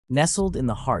Nestled in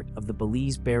the heart of the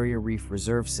Belize Barrier Reef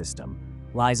Reserve System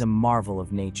lies a marvel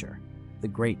of nature, the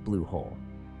Great Blue Hole.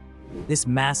 This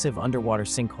massive underwater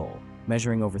sinkhole,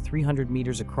 measuring over 300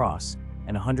 meters across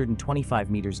and 125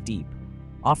 meters deep,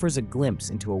 offers a glimpse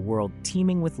into a world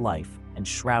teeming with life and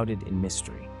shrouded in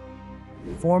mystery.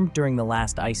 Formed during the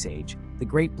last ice age, the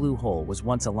Great Blue Hole was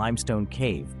once a limestone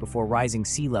cave before rising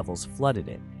sea levels flooded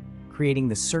it, creating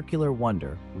the circular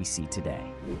wonder we see today.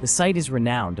 The site is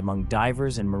renowned among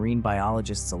divers and marine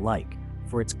biologists alike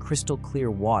for its crystal-clear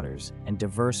waters and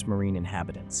diverse marine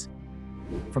inhabitants.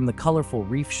 From the colorful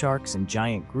reef sharks and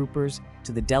giant groupers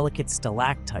to the delicate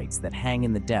stalactites that hang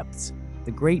in the depths,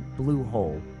 the Great Blue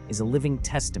Hole is a living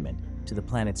testament to the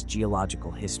planet's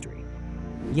geological history.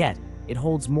 Yet, it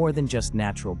holds more than just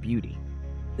natural beauty.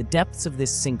 The depths of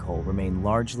this sinkhole remain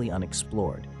largely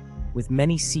unexplored, with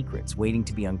many secrets waiting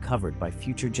to be uncovered by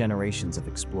future generations of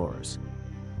explorers.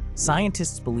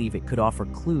 Scientists believe it could offer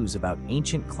clues about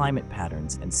ancient climate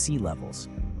patterns and sea levels,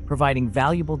 providing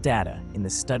valuable data in the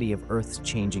study of Earth's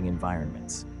changing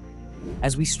environments.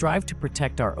 As we strive to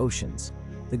protect our oceans,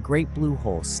 the Great Blue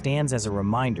Hole stands as a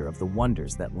reminder of the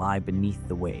wonders that lie beneath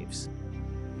the waves.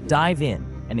 Dive in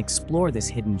and explore this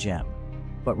hidden gem,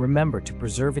 but remember to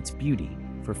preserve its beauty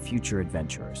for future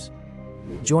adventurers.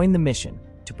 Join the mission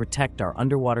to protect our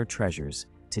underwater treasures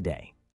today.